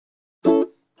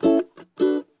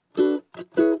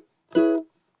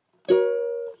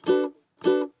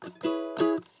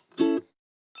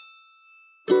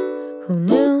Who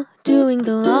knew doing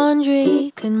the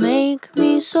laundry could make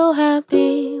me so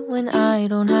happy when I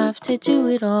don't have to do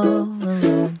it all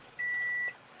alone?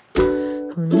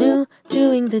 Who knew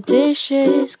doing the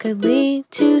dishes could lead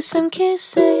to some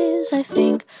kisses? I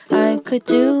think I could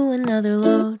do another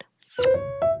load.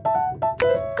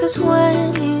 'Cause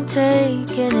when you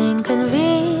take an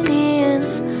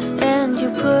inconvenience and you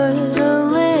put a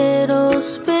little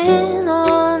spin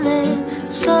on it,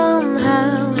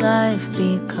 somehow life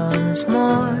becomes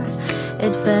more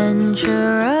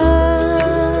adventurous.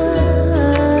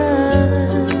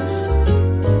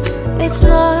 It's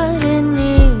not an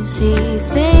easy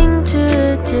thing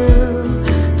to do,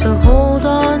 to hold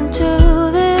on to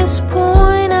this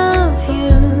point of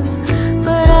view,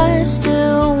 but I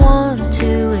still want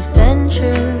to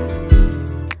adventure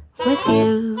with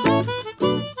you.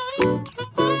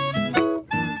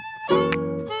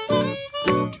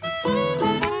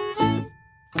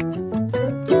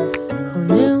 Who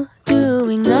knew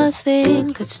doing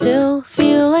nothing could still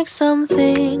feel like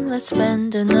something? Let's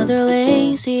spend another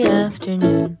lazy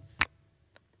afternoon.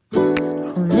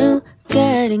 Who knew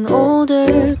getting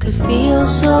older could feel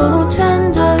so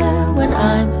tender when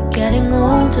I'm getting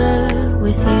older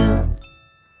with you?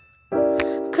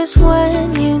 'Cause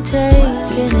when you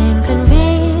take an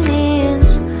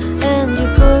inconvenience and you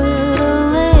put a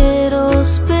little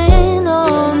spin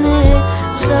on it,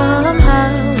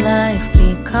 somehow life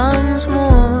becomes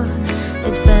more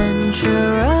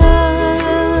adventurous.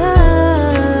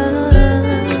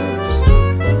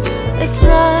 It's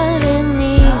not an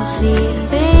easy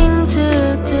thing to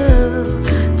do,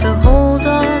 to hold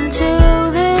on to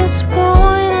this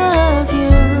point of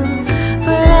view,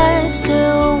 but I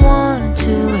still want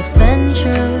to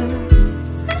adventure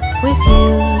with you.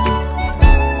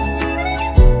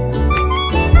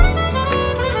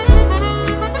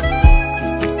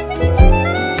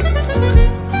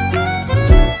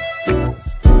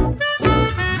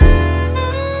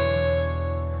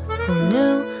 Who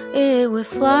knew it would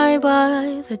fly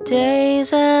by, the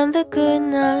days and the good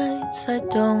nights? I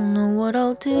don't know what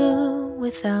I'll do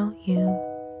without you.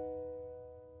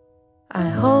 I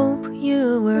hope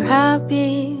you were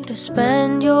happy to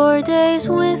spend your days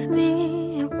with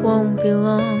me. It won't be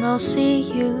long, I'll see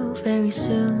you very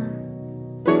soon.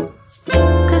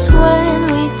 'Cause when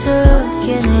we took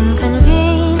an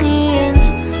inconvenience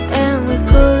and we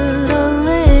put a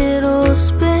little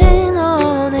spin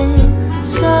on it,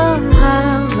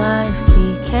 somehow life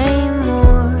became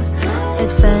more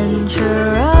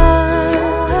adventurous.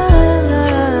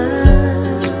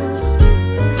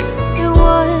 It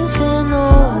wasn't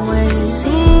always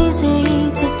easy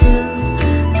to do,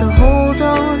 to hold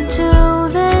on to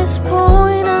this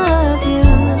point of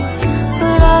view,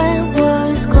 but I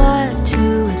was glad to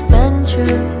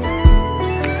adventure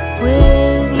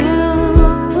with you.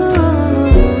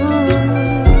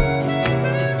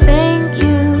 Thank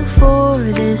you for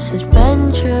this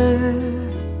adventure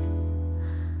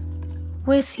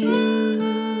with you.